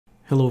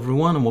Hello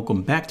everyone and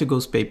welcome back to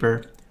Ghost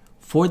Paper.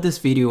 For this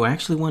video, I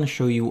actually want to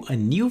show you a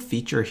new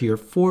feature here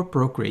for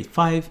Procreate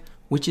 5,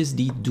 which is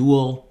the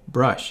dual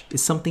brush.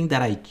 It's something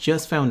that I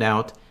just found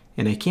out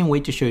and I can't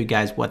wait to show you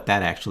guys what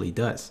that actually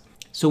does.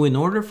 So in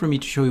order for me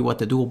to show you what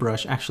the dual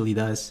brush actually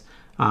does,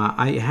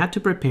 I had to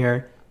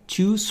prepare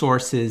two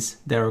sources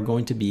that are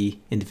going to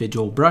be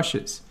individual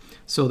brushes.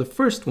 So the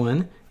first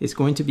one is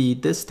going to be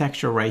this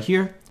texture right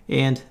here.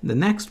 And the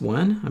next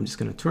one, I'm just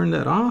going to turn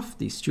that off,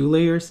 these two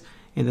layers.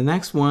 And the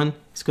next one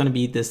is going to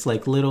be this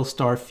like little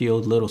star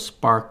field, little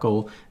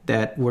sparkle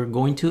that we're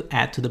going to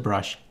add to the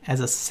brush as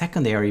a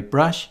secondary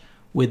brush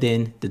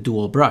within the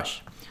dual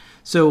brush.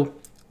 So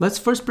let's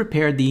first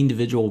prepare the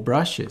individual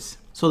brushes.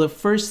 So the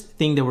first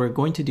thing that we're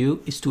going to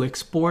do is to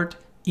export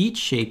each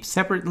shape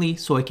separately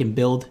so I can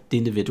build the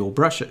individual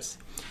brushes.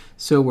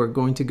 So we're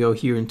going to go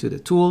here into the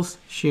tools,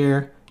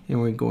 share, and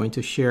we're going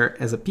to share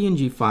as a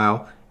PNG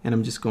file. And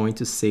I'm just going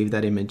to save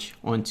that image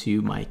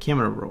onto my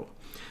camera roll.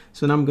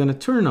 So now I'm going to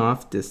turn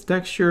off this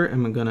texture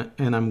and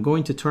I'm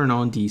going to turn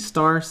on the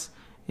stars,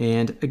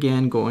 and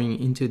again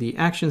going into the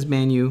actions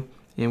menu,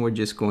 and we're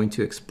just going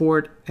to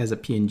export as a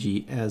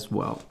PNG as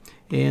well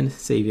and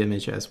save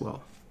image as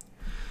well.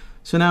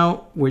 So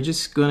now we're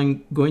just going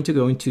to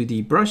go into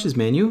the brushes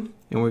menu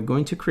and we're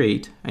going to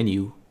create a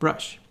new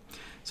brush.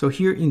 So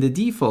here in the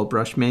default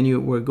brush menu,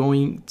 we're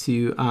going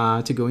to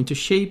go into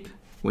shape.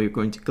 We're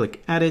going to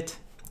click edit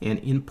and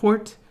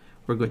import.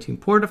 We're going to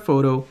import a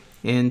photo,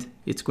 and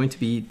it's going to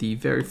be the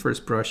very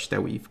first brush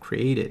that we've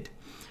created.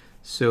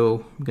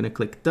 So I'm going to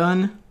click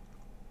done,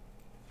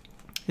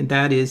 and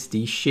that is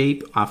the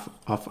shape of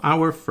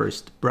our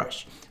first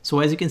brush. So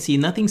as you can see,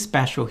 nothing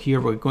special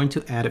here. We're going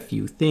to add a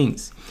few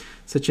things,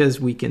 such as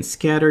we can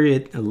scatter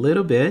it a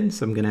little bit.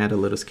 So I'm going to add a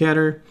little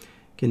scatter,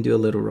 can do a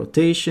little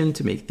rotation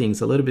to make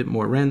things a little bit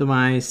more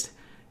randomized.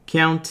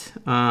 Count,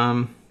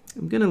 I'm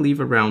going to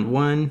leave around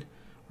 1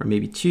 or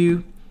maybe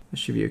 2. That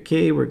should be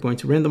okay. We're going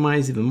to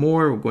randomize even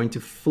more. We're going to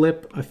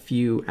flip a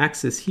few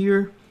axes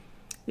here.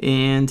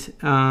 And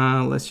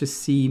let's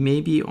just see,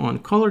 maybe on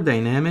color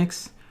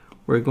dynamics,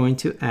 we're going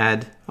to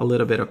add a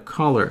little bit of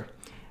color.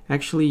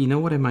 Actually, you know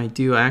what I might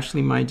do? I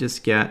actually might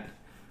just get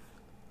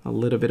a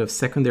little bit of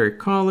secondary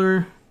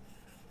color.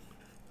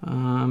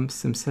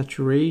 Some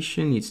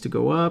saturation needs to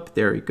go up.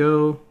 There we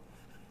go.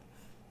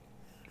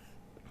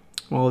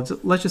 Well,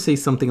 let's just say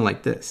something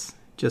like this,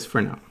 just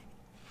for now.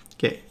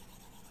 Okay.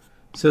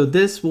 So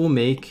this will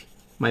make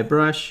my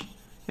brush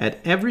at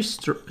every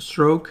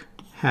stroke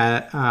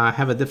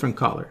have a different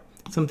color.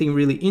 Something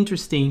really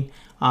interesting,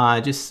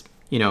 just,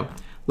 you know,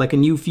 like a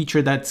new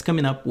feature that's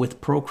coming up with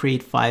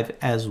Procreate 5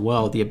 as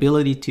well. The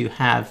ability to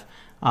have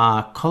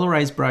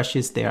colorized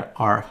brushes that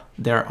are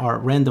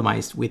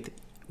randomized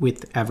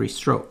with every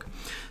stroke.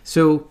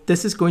 So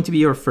this is going to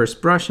be our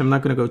first brush. I'm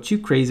not going to go too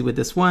crazy with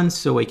this one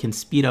so I can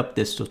speed up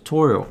this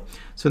tutorial.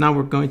 So now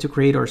we're going to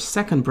create our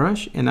second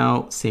brush, and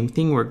now same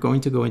thing, we're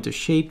going to go into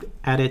shape,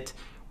 edit,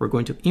 we're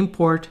going to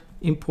import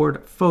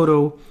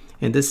photo,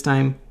 and this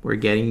time we're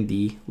getting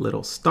the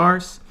little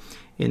stars.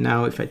 And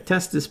now if I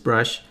test this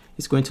brush,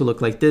 it's going to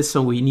look like this,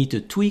 so we need to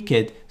tweak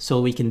it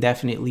so we can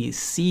definitely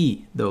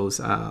see those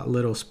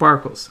little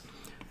sparkles.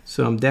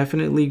 So I'm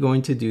definitely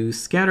going to do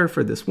scatter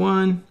for this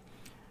one.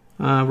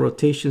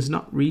 Rotation is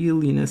not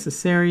really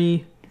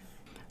necessary.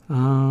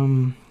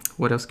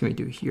 What else can we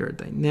do here?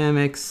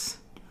 Dynamics.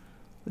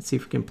 Let's see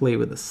if we can play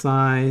with the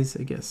size.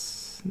 I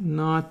guess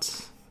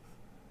not.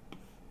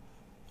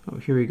 Oh,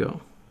 here we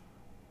go.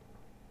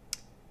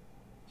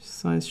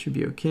 Size should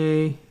be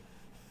okay.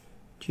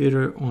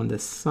 Jitter on the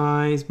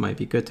size might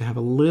be good to have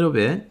a little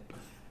bit.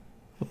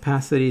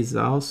 Opacity is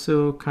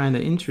also kind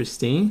of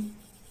interesting.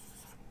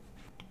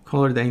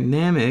 Color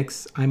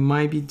dynamics, I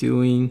might be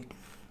doing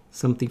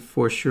something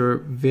for sure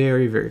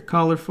very, very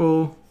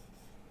colorful.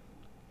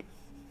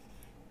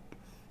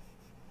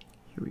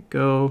 Here we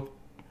go.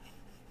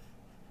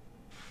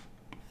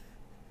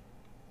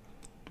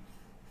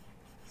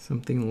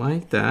 Something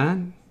like that.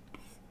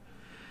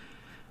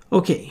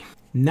 Okay,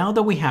 now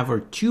that we have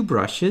our two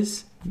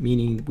brushes,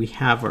 meaning we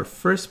have our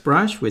first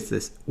brush,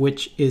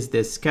 which is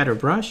this scatter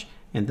brush,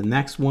 and the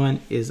next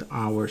one is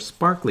our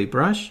sparkly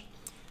brush,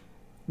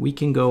 we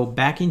can go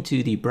back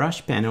into the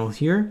brush panel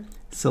here,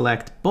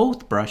 select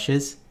both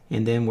brushes,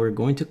 and then we're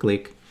going to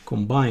click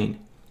combine.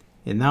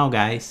 And now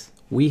guys,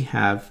 we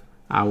have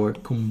our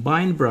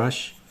combined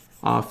brush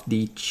of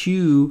the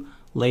two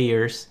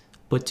layers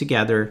put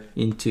together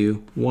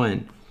into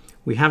one.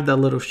 We have that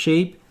little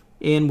shape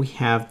and we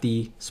have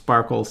the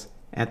sparkles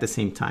at the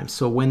same time.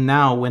 So when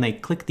I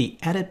click the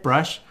edit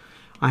brush,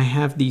 I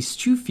have these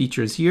two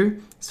features here.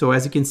 So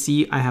as you can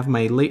see, I have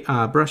my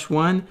brush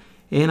 1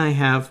 and I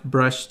have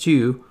brush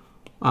 2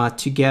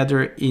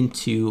 together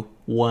into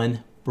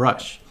one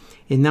brush.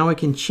 And now I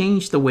can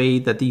change the way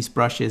that these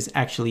brushes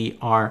actually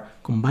are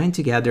combined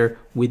together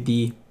with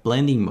the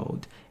blending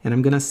mode. And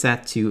I'm gonna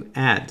set to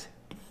add,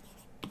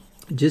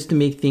 just to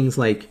make things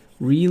like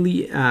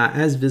really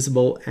as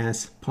visible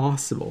as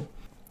possible.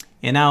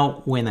 And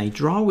now when I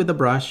draw with the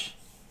brush,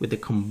 with the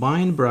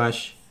combined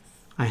brush,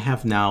 I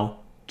have now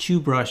 2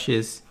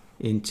 brushes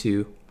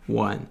into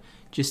 1.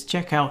 Just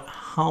check out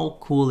how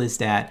cool is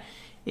that.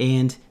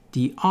 And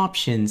the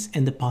options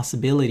and the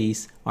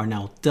possibilities are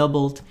now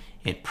doubled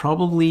and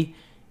probably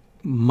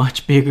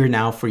much bigger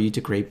now for you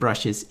to create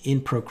brushes in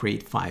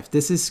Procreate 5.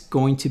 This is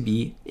going to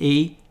be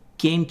a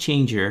game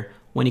changer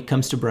when it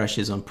comes to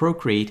brushes on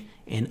Procreate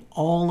and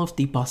all of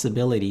the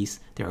possibilities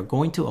that are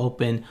going to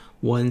open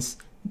once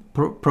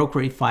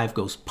Procreate 5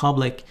 goes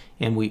public,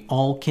 and we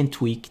all can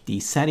tweak the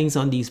settings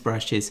on these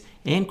brushes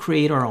and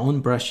create our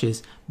own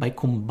brushes by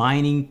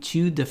combining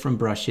 2 different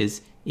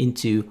brushes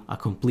into a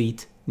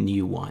complete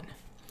new one.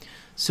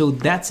 So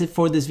that's it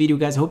for this video,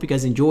 guys. I hope you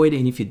guys enjoyed,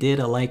 and if you did,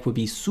 a like would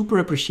be super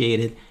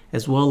appreciated,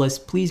 as well as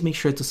please make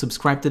sure to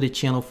subscribe to the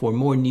channel for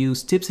more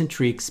news, tips and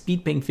tricks,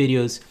 speed paint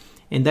videos,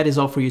 and that is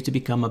all for you to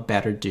become a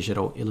better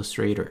digital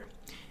illustrator.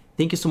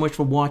 Thank you so much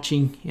for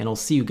watching, and I'll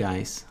see you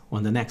guys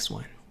on the next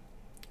one.